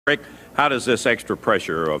Rick, how does this extra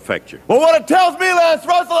pressure affect you? Well, what it tells me, Lance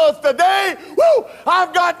Russell, is today,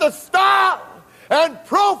 I've got the style and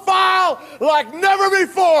profile like never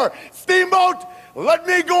before. Steamboat, let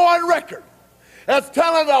me go on record as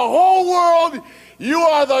telling the whole world you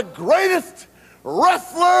are the greatest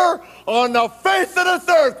wrestler on the face of this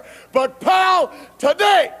earth. But, pal,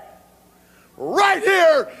 today, right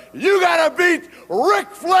here, you gotta beat Ric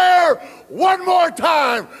Flair one more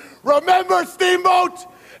time. Remember, Steamboat?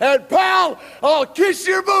 And pal, I'll kiss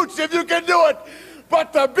your boots if you can do it.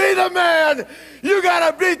 But to be the man, you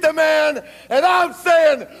gotta beat the man. And I'm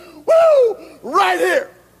saying, right here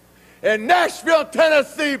in Nashville,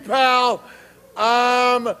 Tennessee, pal,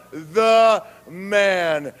 I'm the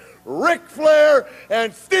man. Ric Flair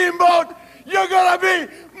and Steamboat, you're gonna be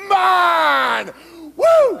mine.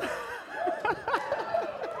 Woo!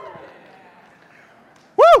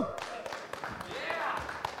 Woo!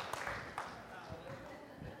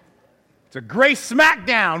 It's a great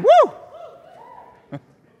smackdown. Woo!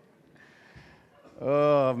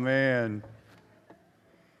 Oh, man.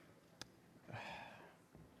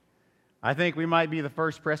 I think we might be the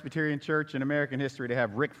first Presbyterian church in American history to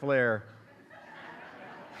have Ric Flair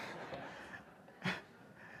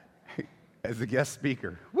as the guest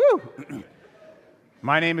speaker. Woo!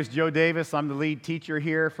 My name is Joe Davis. I'm the lead teacher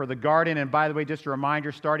here for the Garden. And by the way, just a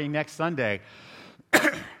reminder, starting next Sunday,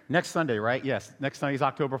 next Sunday, right? Yes. Next Sunday is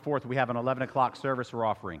October 4th. We have an 11 o'clock service we're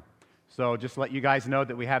offering. So just let you guys know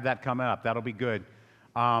that we have that coming up. That'll be good.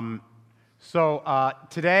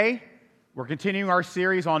 Today, we're continuing our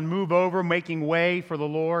series on Move Over, Making Way for the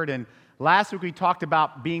Lord. And last week, we talked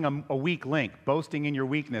about being a weak link, boasting in your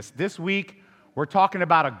weakness. This week, we're talking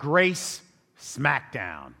about a grace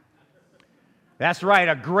smackdown. That's right,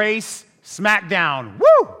 a grace smackdown.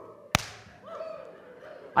 Woo!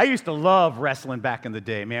 I used to love wrestling back in the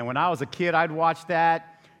day, man. When I was a kid, I'd watch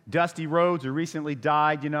that. Dusty Rhodes, who recently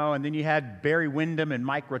died, and then you had Barry Windham and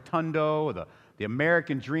Mike Rotundo, the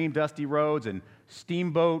American Dream, Dusty Rhodes, and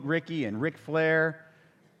Steamboat Ricky and Ric Flair.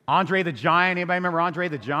 Andre the Giant, anybody remember Andre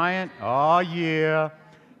the Giant? Oh, yeah.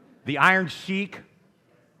 The Iron Sheik.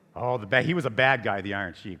 Oh, he was a bad guy, the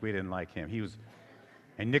Iron Sheik. We didn't like him.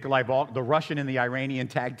 And Nikolai Volk, the Russian and the Iranian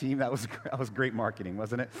tag team. That was great marketing,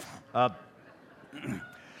 wasn't it?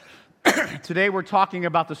 Today we're talking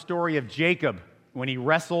about the story of Jacob when he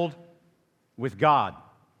wrestled with God.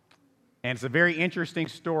 And it's a very interesting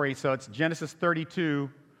story. So it's Genesis 32,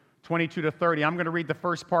 22 to 30. I'm going to read the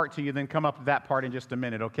first part to you, then come up to that part in just a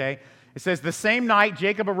minute, okay? It says, the same night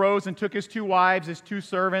Jacob arose and took his 2 wives, his 2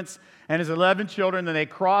 servants, and his 11 children, and they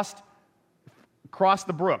crossed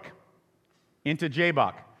the brook into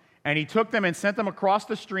Jabbok. And he took them and sent them across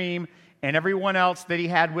the stream and everyone else that he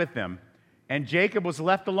had with them. And Jacob was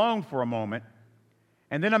left alone for a moment.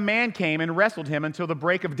 And then a man came and wrestled him until the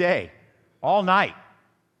break of day, all night.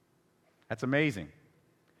 That's amazing.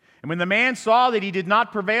 And when the man saw that he did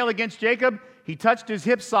not prevail against Jacob, he touched his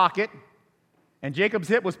hip socket, and Jacob's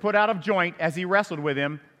hip was put out of joint as he wrestled with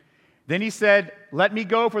him. Then he said, let me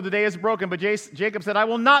go, for the day is broken. But Jacob said, I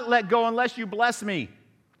will not let go unless you bless me.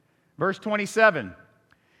 Verse 27.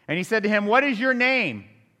 And he said to him, what is your name?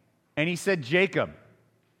 And he said, Jacob.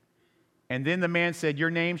 And then the man said, your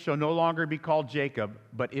name shall no longer be called Jacob,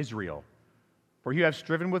 but Israel. For you have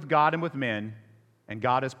striven with God and with men, and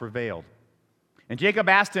God has prevailed. And Jacob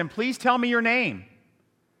asked him, please tell me your name.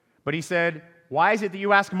 But he said, why is it that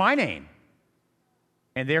you ask my name?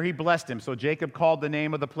 And there he blessed him. So Jacob called the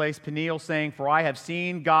name of the place Peniel, saying, for I have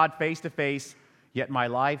seen God face to face, yet my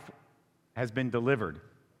life has been delivered.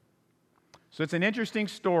 So it's an interesting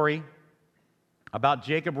story about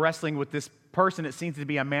Jacob wrestling with this person that seems to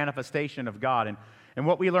be a manifestation of God. And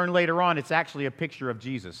what we learn later on, it's actually a picture of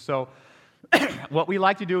Jesus. So what we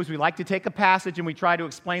like to do is we like to take a passage and we try to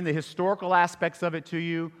explain the historical aspects of it to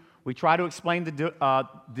you. We try to explain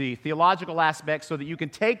the theological aspects so that you can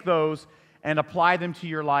take those and apply them to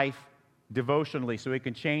your life devotionally so it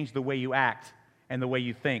can change the way you act and the way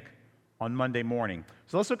you think on Monday morning.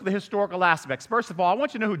 So let's look at the historical aspects. First of all, I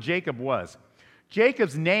want you to know who Jacob was.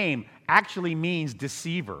 Jacob's name actually means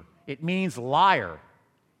deceiver. It means liar.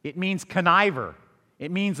 It means conniver.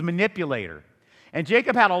 It means manipulator. And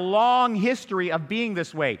Jacob had a long history of being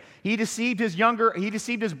this way. He deceived his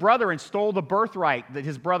brother and stole the birthright that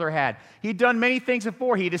his brother had. He'd done many things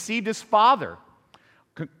before. He deceived his father.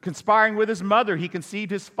 Conspiring with his mother, he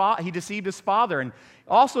deceived his father. And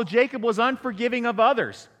also, Jacob was unforgiving of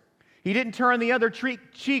others. He didn't turn the other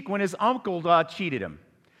cheek when his uncle cheated him.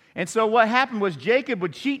 And so what happened was Jacob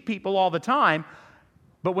would cheat people all the time,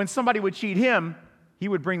 but when somebody would cheat him, he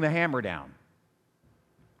would bring the hammer down.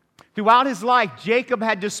 Throughout his life, Jacob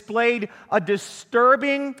had displayed a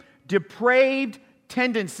disturbing, depraved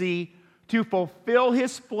tendency to fulfill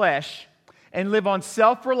his flesh and live on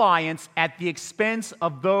self-reliance at the expense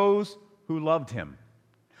of those who loved him.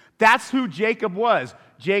 That's who Jacob was.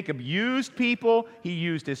 Jacob used people, he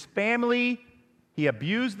used his family, he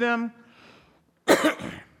abused them.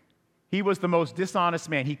 He was the most dishonest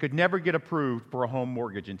man. He could never get approved for a home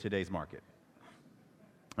mortgage in today's market.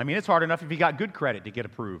 I mean, it's hard enough if he got good credit to get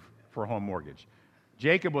approved for a home mortgage.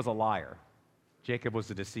 Jacob was a liar. Jacob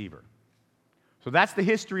was a deceiver. So that's the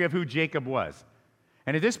history of who Jacob was.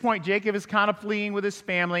 And at this point, Jacob is kind of fleeing with his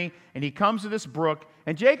family, and he comes to this brook,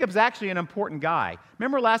 and Jacob's actually an important guy.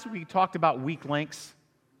 Remember last week we talked about weak links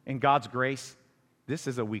in God's grace? This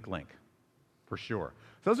is a weak link, for sure.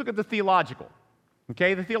 So let's look at the theological.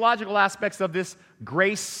 Okay, the theological aspects of this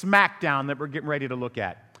grace smackdown that we're getting ready to look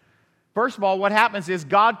at. First of all, what happens is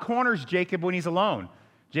God corners Jacob when he's alone.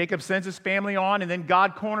 Jacob sends his family on, and then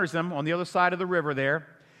God corners them on the other side of the river there.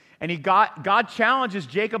 And God challenges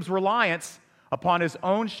Jacob's reliance upon his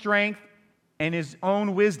own strength and his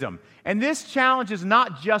own wisdom. And this challenge is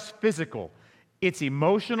not just physical. It's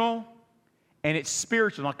emotional and it's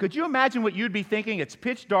spiritual. Now, could you imagine what you'd be thinking? It's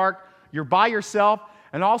pitch dark, you're by yourself,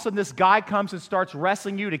 and all of a sudden this guy comes and starts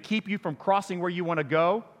wrestling you to keep you from crossing where you want to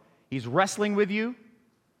go. He's wrestling with you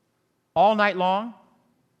all night long,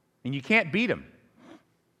 and you can't beat him.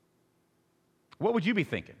 What would you be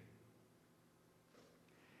thinking?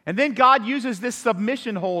 And then God uses this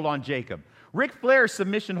submission hold on Jacob. Ric Flair's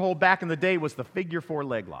submission hold back in the day was the figure 4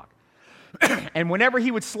 leg lock. And whenever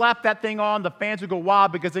he would slap that thing on, the fans would go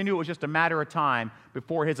wild because they knew it was just a matter of time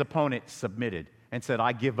before his opponent submitted and said,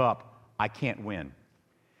 I give up, I can't win.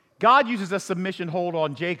 God uses a submission hold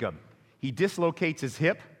on Jacob. He dislocates his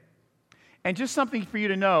hip. And just something for you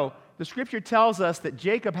to know, the scripture tells us that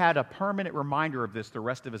Jacob had a permanent reminder of this the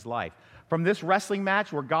rest of his life. From this wrestling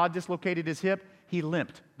match where God dislocated his hip, he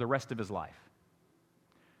limped the rest of his life.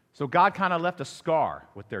 So God kind of left a scar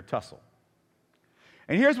with their tussle.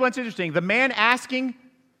 And here's what's interesting. The man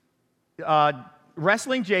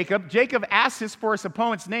wrestling Jacob asks for his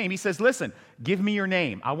opponent's name. He says, listen, give me your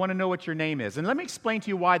name. I want to know what your name is. And let me explain to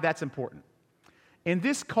you why that's important. In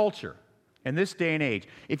this culture, in this day and age,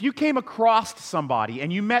 if you came across somebody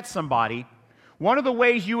and you met somebody, one of the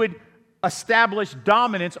ways you would establish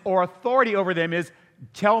dominance or authority over them is,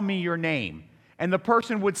 tell me your name. And the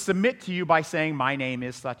person would submit to you by saying, my name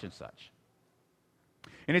is such and such.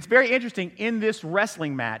 And it's very interesting, in this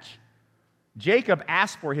wrestling match, Jacob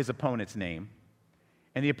asked for his opponent's name,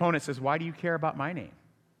 and the opponent says, why do you care about my name?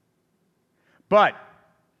 But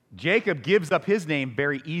Jacob gives up his name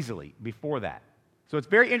very easily before that. So it's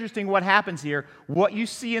very interesting what happens here. What you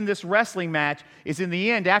see in this wrestling match is, in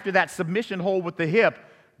the end, after that submission hold with the hip,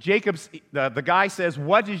 the guy says,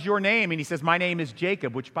 what is your name? And he says, my name is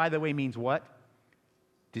Jacob, which, by the way, means what?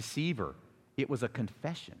 Deceiver. It was a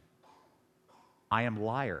confession. I am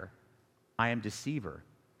liar. I am deceiver.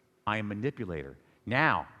 I am manipulator.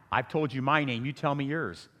 Now, I've told you my name. You tell me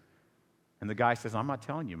yours. And the guy says, I'm not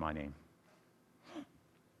telling you my name.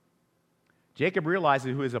 Jacob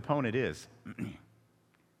realizes who his opponent is.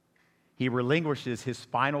 He relinquishes his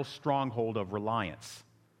final stronghold of reliance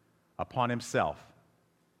upon himself.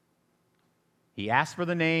 He asks for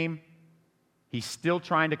the name. He's still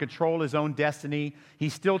trying to control his own destiny.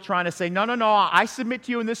 He's still trying to say, no, I submit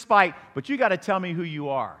to you in this fight, but you got to tell me who you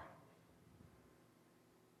are.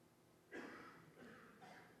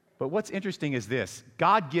 But what's interesting is this.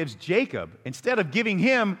 God gives Jacob, instead of giving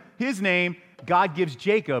him his name, God gives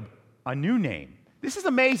Jacob a new name. This is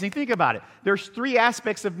amazing. Think about it. There's 3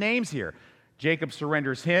 aspects of names here. Jacob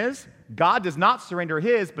surrenders his. God does not surrender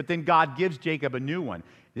his, but then God gives Jacob a new one.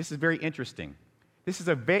 This is very interesting. It's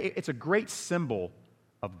a great symbol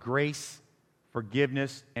of grace,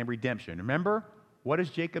 forgiveness, and redemption. Remember, what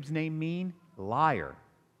does Jacob's name mean? Liar.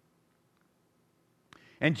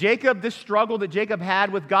 And Jacob, this struggle that Jacob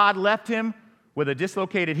had with God left him with a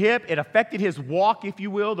dislocated hip. It affected his walk, if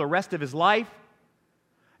you will, the rest of his life.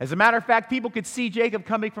 As a matter of fact, people could see Jacob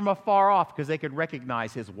coming from afar off because they could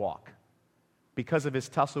recognize his walk. Because of his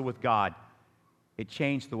tussle with God, it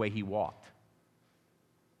changed the way he walked.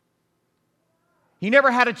 He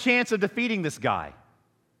never had a chance of defeating this guy.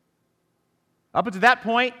 Up until that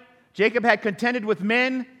point, Jacob had contended with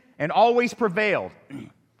men and always prevailed.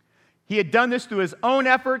 He had done this through his own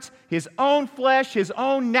efforts, his own flesh, his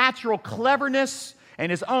own natural cleverness,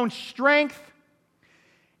 and his own strength.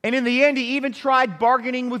 And in the end, he even tried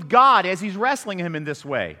bargaining with God as he's wrestling him in this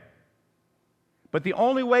way. But the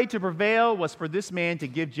only way to prevail was for this man to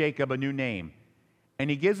give Jacob a new name. And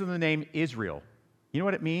he gives him the name Israel. You know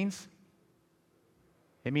what it means?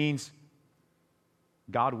 It means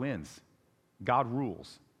God wins. God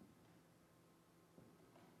rules.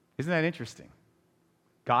 Isn't that interesting?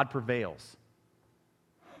 God prevails.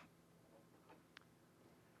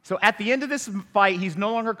 So at the end of this fight, he's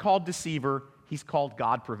no longer called deceiver. He's called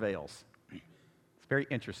God prevails. It's very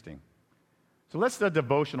interesting. So let's the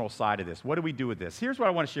devotional side of this. What do we do with this? Here's what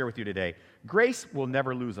I want to share with you today. Grace will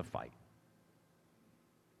never lose a fight.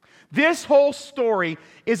 This whole story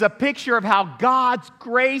is a picture of how God's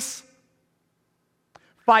grace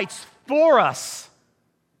fights for us,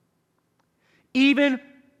 even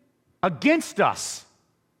against us,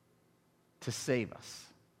 to save us.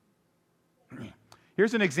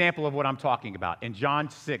 Here's an example of what I'm talking about in John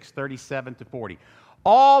 6:37-40.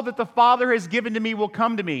 All that the Father has given to me will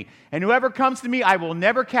come to me, and whoever comes to me I will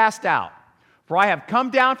never cast out. For I have come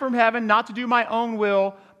down from heaven not to do my own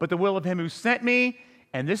will, but the will of him who sent me.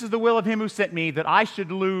 And this is the will of him who sent me, that I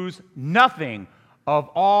should lose nothing of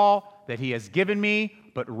all that he has given me,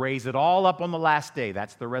 but raise it all up on the last day.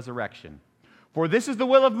 That's the resurrection. For this is the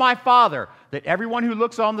will of my Father, that everyone who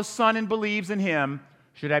looks on the Son and believes in him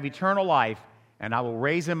should have eternal life, and I will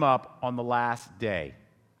raise him up on the last day.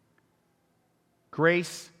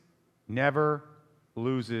 Grace never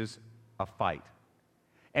loses a fight.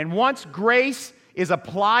 And once grace is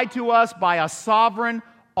applied to us by a sovereign,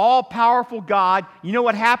 all-powerful God, you know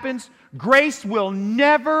what happens? Grace will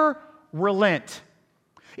never relent.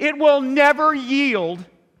 It will never yield.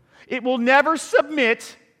 It will never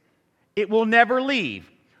submit. It will never leave.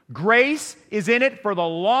 Grace is in it for the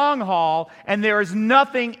long haul, and there is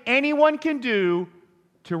nothing anyone can do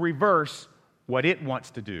to reverse what it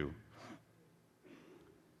wants to do.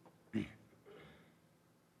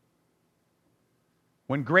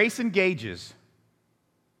 When grace engages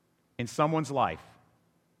in someone's life,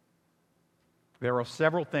 there are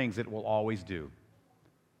several things it will always do,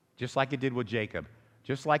 just like it did with Jacob,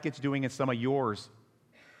 just like it's doing in some of yours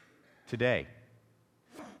today.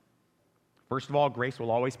 First of all, grace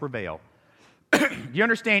will always prevail. Do you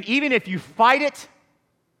understand? Even if you fight it,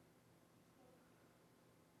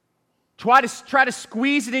 try to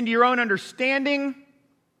squeeze it into your own understanding,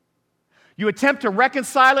 you attempt to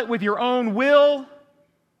reconcile it with your own will,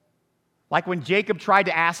 like when Jacob tried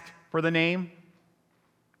to ask for the name.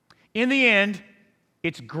 In the end,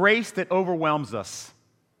 it's grace that overwhelms us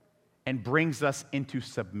and brings us into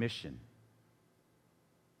submission.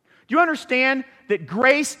 Do you understand that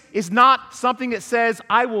grace is not something that says,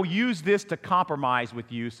 I will use this to compromise with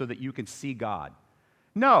you so that you can see God?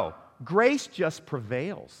 No, grace just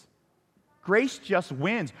prevails. Grace just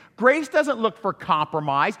wins. Grace doesn't look for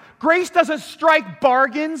compromise. Grace doesn't strike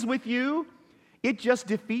bargains with you. It just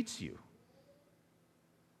defeats you.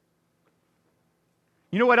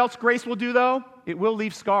 You know what else grace will do, though? It will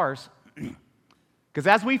leave scars. Because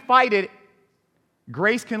as we fight it,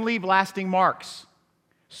 grace can leave lasting marks.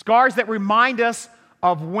 Scars that remind us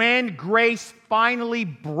of when grace finally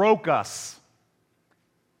broke us.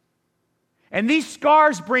 And these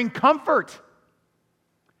scars bring comfort.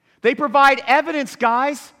 They provide evidence,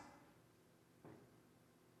 guys,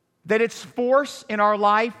 that its force in our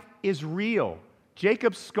life is real.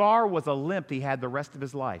 Jacob's scar was a limp he had the rest of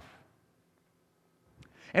his life.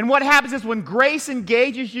 And what happens is when grace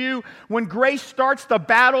engages you, when grace starts the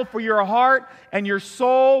battle for your heart and your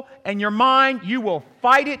soul and your mind, you will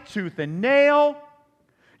fight it tooth and nail.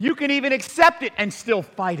 You can even accept it and still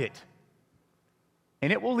fight it.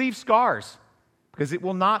 And it will leave scars because it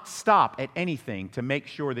will not stop at anything to make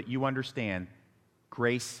sure that you understand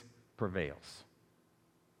grace prevails.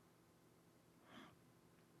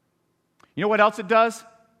 You know what else it does?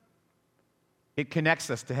 It connects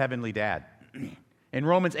us to Heavenly Dad. In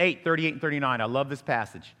Romans 8:38 and 39, I love this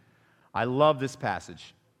passage. I love this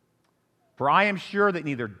passage. For I am sure that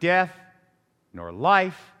neither death, nor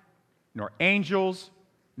life, nor angels,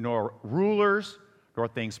 nor rulers, nor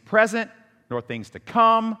things present, nor things to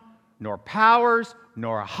come, nor powers,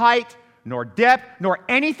 nor height, nor depth, nor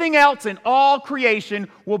anything else in all creation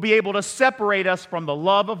will be able to separate us from the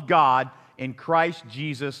love of God in Christ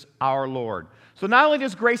Jesus our Lord. So not only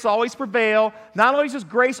does grace always prevail, not only does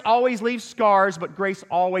grace always leave scars, but grace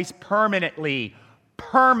always permanently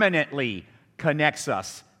connects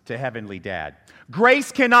us to Heavenly Dad.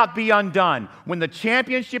 Grace cannot be undone. When the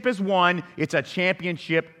championship is won, it's a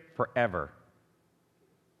championship forever.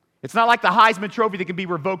 It's not like the Heisman Trophy that can be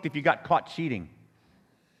revoked if you got caught cheating.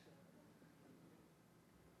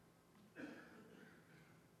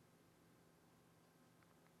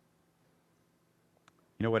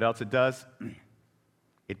 You know what else it does?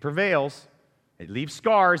 It prevails, it leaves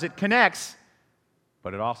scars, it connects,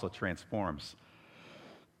 but it also transforms.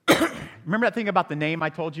 Remember that thing about the name I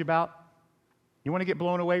told you about? You want to get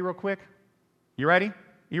blown away real quick? You ready?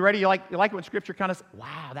 You ready? You like what Scripture kind of,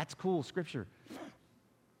 wow, that's cool, Scripture.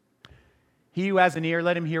 He who has an ear,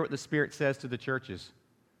 let him hear what the Spirit says to the churches.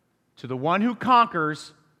 To the one who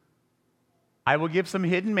conquers, I will give some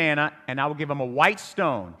hidden manna, and I will give him a white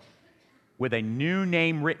stone with a new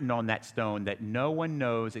name written on that stone that no one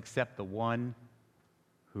knows except the one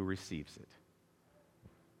who receives it.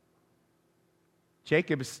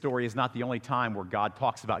 Jacob's story is not the only time where God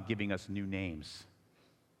talks about giving us new names.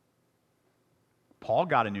 Paul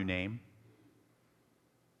got a new name.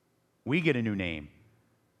 We get a new name.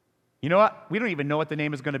 You know what? We don't even know what the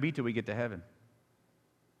name is going to be till we get to heaven.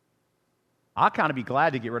 I'll kind of be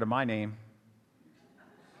glad to get rid of my name.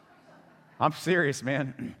 I'm serious,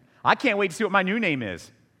 man. I can't wait to see what my new name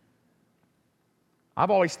is. I've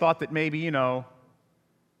always thought that maybe,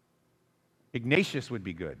 Ignatius would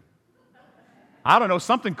be good. I don't know,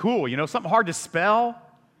 something cool, something hard to spell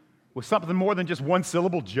with something more than just one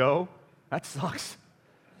syllable, Joe. That sucks.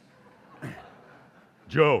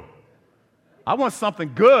 Joe. I want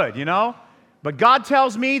something good, But God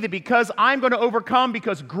tells me that because I'm going to overcome,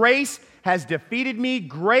 because grace has defeated me,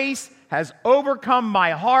 grace has overcome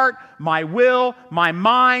my heart, my will, my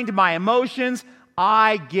mind, my emotions,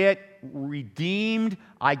 I get redeemed,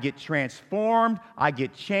 I get transformed, I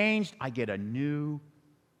get changed, I get a new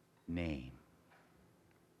name.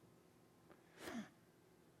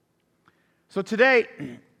 So today,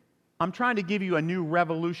 I'm trying to give you a new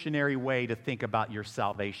revolutionary way to think about your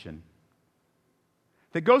salvation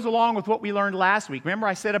that goes along with what we learned last week. Remember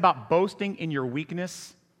I said about boasting in your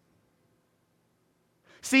weakness?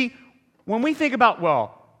 See, when we think about,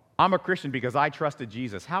 well, I'm a Christian because I trusted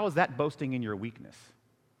Jesus, how is that boasting in your weakness?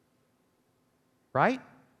 Right?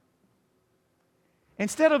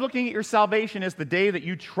 Instead of looking at your salvation as the day that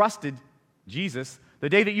you trusted Jesus, the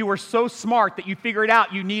day that you were so smart that you figured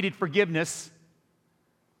out you needed forgiveness,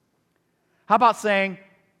 how about saying,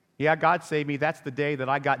 yeah, God saved me, that's the day that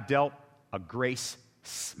I got dealt a grace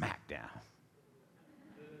smackdown.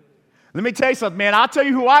 Let me tell you something, man. I'll tell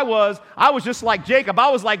you who I was. I was just like Jacob. I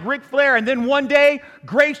was like Ric Flair. And then one day,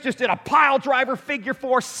 grace just did a pile driver figure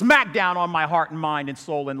 4 smackdown on my heart and mind and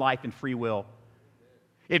soul and life and free will.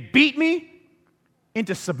 It beat me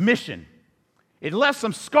into submission. It left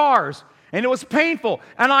some scars, and it was painful.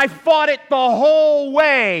 And I fought it the whole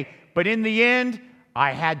way. But in the end,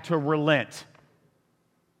 I had to relent.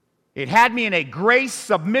 It had me in a grace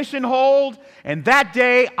submission hold, and that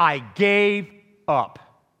day I gave up.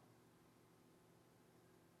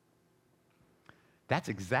 That's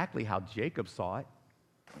exactly how Jacob saw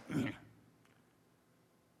it.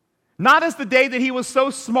 Not as the day that he was so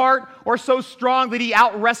smart or so strong that he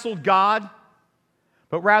out-wrestled God,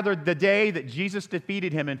 but rather the day that Jesus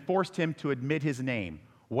defeated him and forced him to admit his name.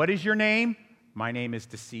 What is your name? My name is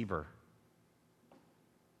deceiver.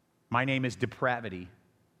 My name is depravity.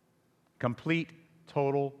 Complete,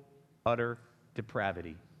 total, utter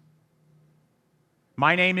depravity.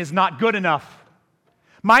 My name is not good enough.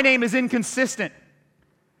 My name is inconsistent.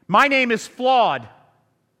 My name is flawed.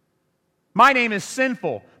 My name is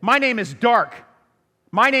sinful. My name is dark.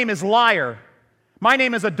 My name is liar. My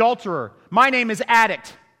name is adulterer. My name is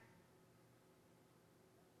addict.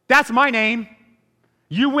 That's my name.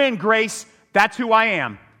 You win, Grace. That's who I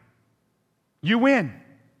am. You win.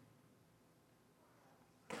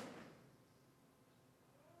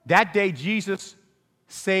 That day, Jesus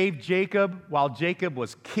saved Jacob while Jacob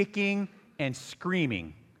was kicking and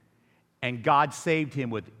screaming, and God saved him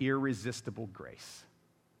with irresistible grace.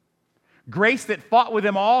 Grace that fought with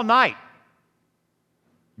him all night.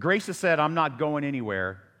 Grace that said, I'm not going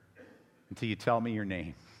anywhere until you tell me your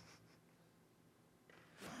name.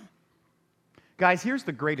 Guys, here's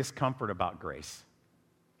the greatest comfort about grace.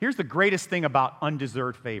 Here's the greatest thing about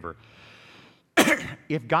undeserved favor.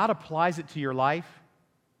 If God applies it to your life,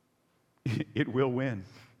 it will win.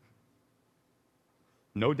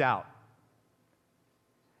 No doubt.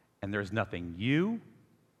 And there's nothing you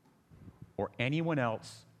or anyone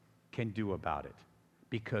else can do about it,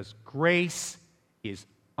 because grace is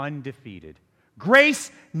undefeated.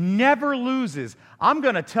 Grace never loses. I'm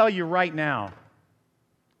going to tell you right now,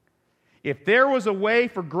 if there was a way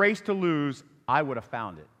for grace to lose, I would have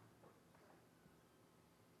found it.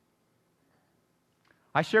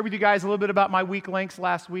 I shared with you guys a little bit about my weak links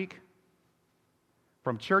last week.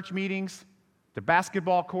 From church meetings to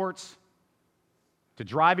basketball courts to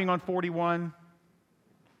driving on 41.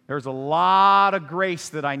 There's a lot of grace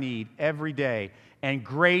that I need every day. And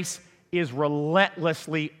grace is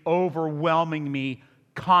relentlessly overwhelming me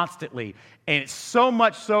constantly. And it's so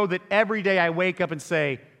much so that every day I wake up and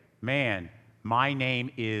say, man, my name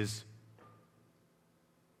is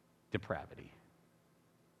depravity.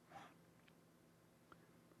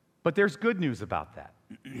 But there's good news about that.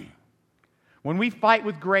 When we fight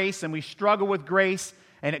with grace and we struggle with grace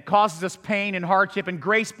and it causes us pain and hardship and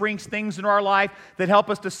grace brings things into our life that help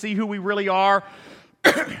us to see who we really are,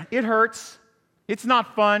 it hurts. It's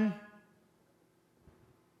not fun.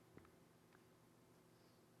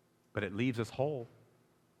 But it leaves us whole.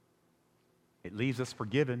 It leaves us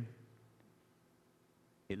forgiven.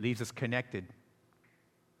 It leaves us connected.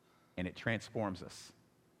 And it transforms us.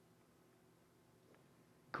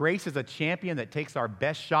 Grace is a champion that takes our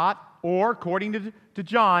best shot, or, according to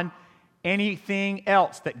John, anything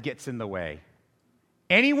else that gets in the way.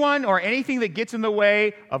 Anyone or anything that gets in the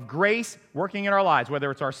way of grace working in our lives, whether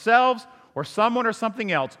it's ourselves or someone or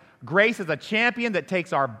something else, grace is a champion that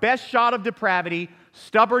takes our best shot of depravity,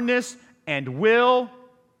 stubbornness, and will,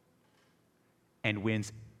 and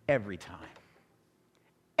wins every time.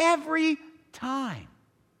 Every time.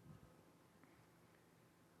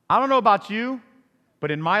 I don't know about you, but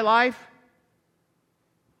in my life,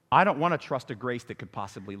 I don't want to trust a grace that could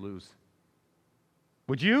possibly lose.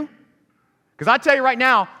 Would you? Because I tell you right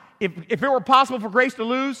now, if it were possible for grace to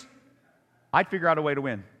lose, I'd figure out a way to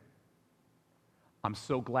win. I'm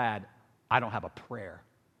so glad I don't have a prayer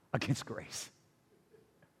against grace.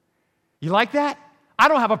 You like that? I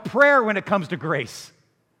don't have a prayer when it comes to grace.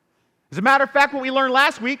 As a matter of fact, what we learned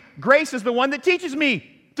last week, grace is the one that teaches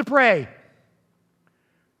me to pray.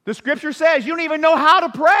 The scripture says you don't even know how to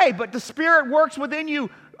pray, but the Spirit works within you,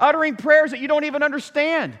 uttering prayers that you don't even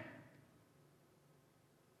understand.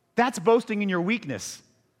 That's boasting in your weakness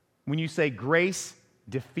when you say, grace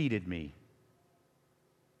defeated me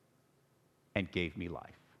and gave me life.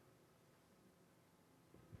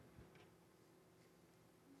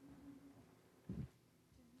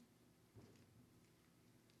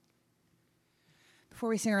 Before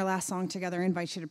we sing our last song together, I invite you to